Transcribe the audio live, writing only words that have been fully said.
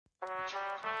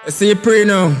I see pree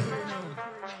now.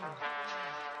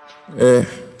 Yeah.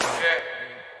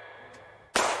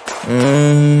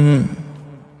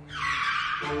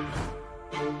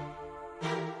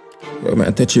 Yo, man,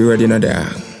 I touch you ready now,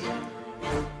 dog.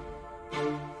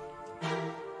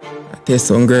 I test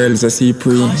some girls, I see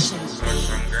pree.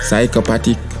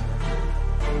 Psychopathic.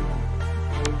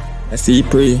 I see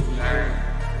pree.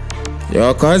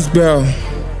 Yo, cuz, bro.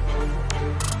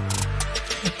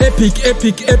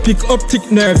 Epic,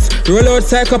 optic nerves. Roll out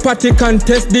psychopathic and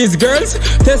test these girls.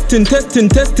 Testing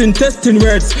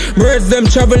words. Words them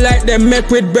travel like them make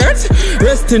with birds.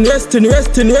 Resting nerves.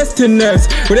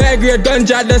 With high grade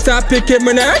ganja, that's how picking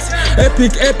my nerves.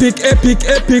 Epic.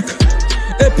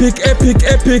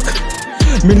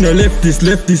 Me no left this,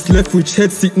 which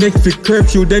head sick, neck fit,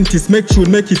 curfew, dentist, make sure,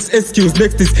 make its excuse,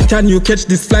 next this, can you catch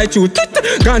this flight, you,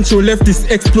 can't you left this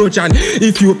explosion,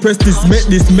 if you press this,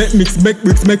 make mix, make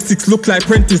bricks, make six look like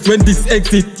Prentice, when this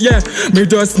exit, yeah, me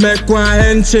just make one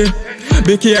entry,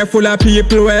 be careful of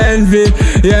people who envy,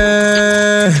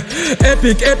 yeah,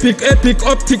 epic,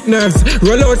 optic nerves,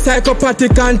 roll out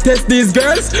psychopathic and test these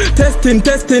girls, testing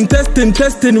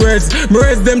words,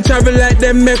 words them travel like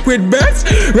them make with birds,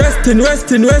 resting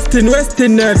nerves,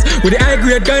 with the high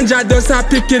grade ganja just a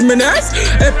picking my nerves,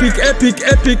 epic,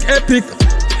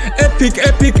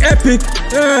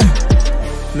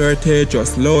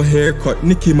 flirtatious, low haircut,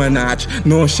 Nicki Minaj,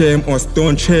 no shame us,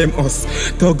 don't shame us,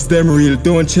 thugs them real,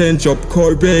 don't change up,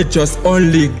 courageous,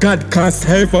 only God can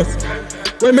save us.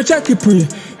 When me check it pree,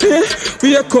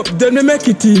 we wake up, then me make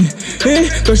it tea,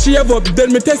 cause she have up,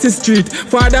 then me test the street,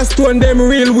 father stone them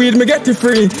real weed, me get it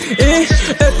free,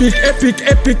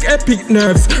 epic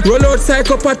nerves, roll out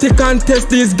psychopathic and test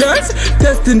these girls,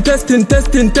 testing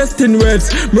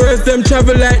words, words them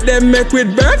travel like them make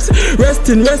with birds,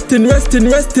 resting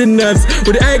nerves,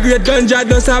 with the high grade ganja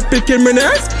just a picking my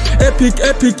nerves,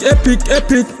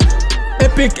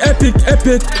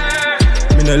 epic.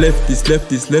 Me no left this,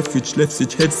 left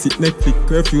switch, head sit, neck flick,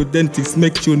 curfew, dentist,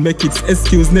 make tune, make its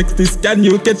excuse, next this, can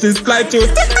you catch this flight, you,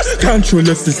 can't you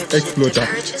left this explosion,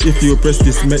 if you press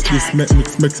this, make mix,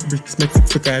 make bricks, make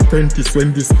six like Prentice,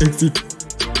 when this exit,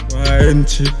 why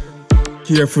ain't you,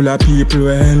 careful of people who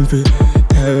envy,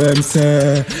 tell them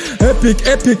say,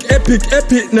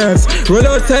 epic nerves, roll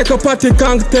out psychopathic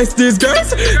and test these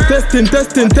girls,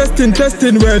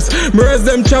 testing words, words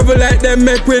them travel like them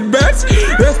make with birds,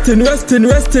 resting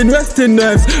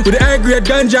nerves, with the high grade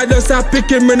ganja just a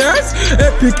picking my nerves,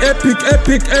 epic,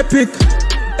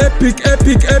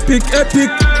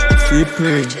 see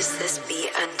pree.